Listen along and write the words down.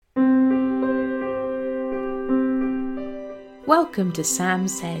Welcome to Sam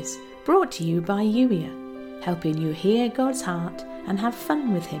Says, brought to you by Youier, helping you hear God's heart and have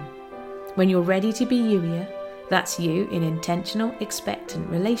fun with Him. When you're ready to be Youier, that's you in intentional, expectant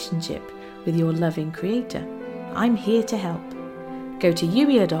relationship with your loving Creator, I'm here to help. Go to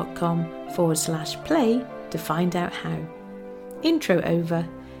youier.com/play to find out how. Intro over,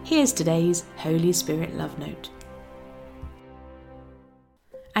 here's today's Holy Spirit Love Note.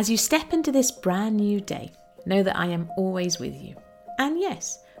 As you step into this brand new day, know that I am always with you. And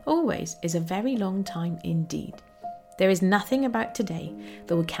yes, always is a very long time indeed. There is nothing about today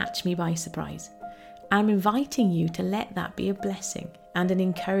that will catch me by surprise. I'm inviting you to let that be a blessing and an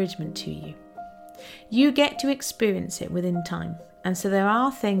encouragement to you. You get to experience it within time, and so there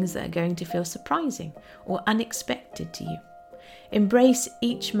are things that are going to feel surprising or unexpected to you. Embrace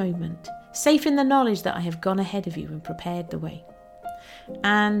each moment, safe in the knowledge that I have gone ahead of you and prepared the way.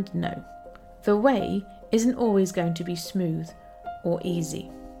 And no, the way isn't always going to be smooth or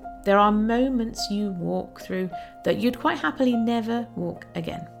easy. There are moments you walk through that you'd quite happily never walk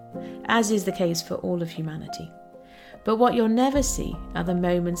again, as is the case for all of humanity. But what you'll never see are the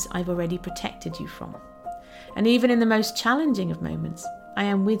moments I've already protected you from. And even in the most challenging of moments, I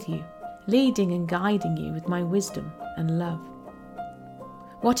am with you, leading and guiding you with my wisdom and love.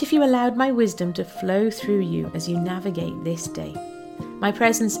 What if you allowed my wisdom to flow through you as you navigate this day? My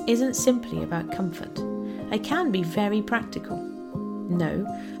presence isn't simply about comfort. I can be very practical. No,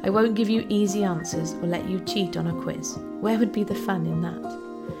 I won't give you easy answers or let you cheat on a quiz. Where would be the fun in that?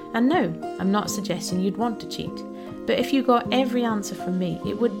 And no, I'm not suggesting you'd want to cheat. But if you got every answer from me,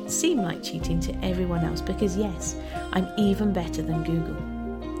 it would seem like cheating to everyone else because yes, I'm even better than Google.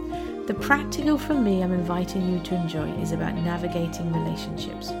 The practical from me I'm inviting you to enjoy is about navigating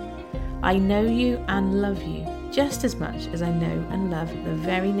relationships. I know you and love you just as much as I know and love the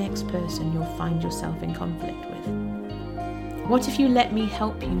very next person you'll find yourself in conflict with. What if you let me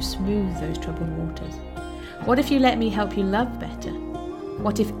help you smooth those troubled waters? What if you let me help you love better?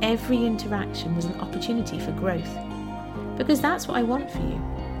 What if every interaction was an opportunity for growth? Because that's what I want for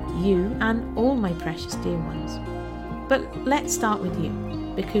you and all my precious dear ones. But let's start with you,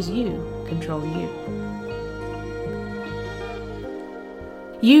 because you control you.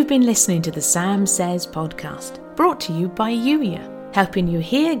 You've been listening to the Sam Says podcast, brought to you by Youier, helping you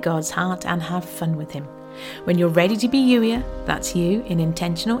hear God's heart and have fun with Him. When you're ready to be Youier, that's you in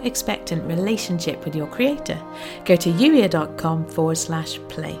intentional, expectant relationship with your Creator, go to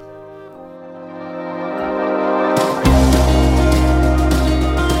youier.com/play.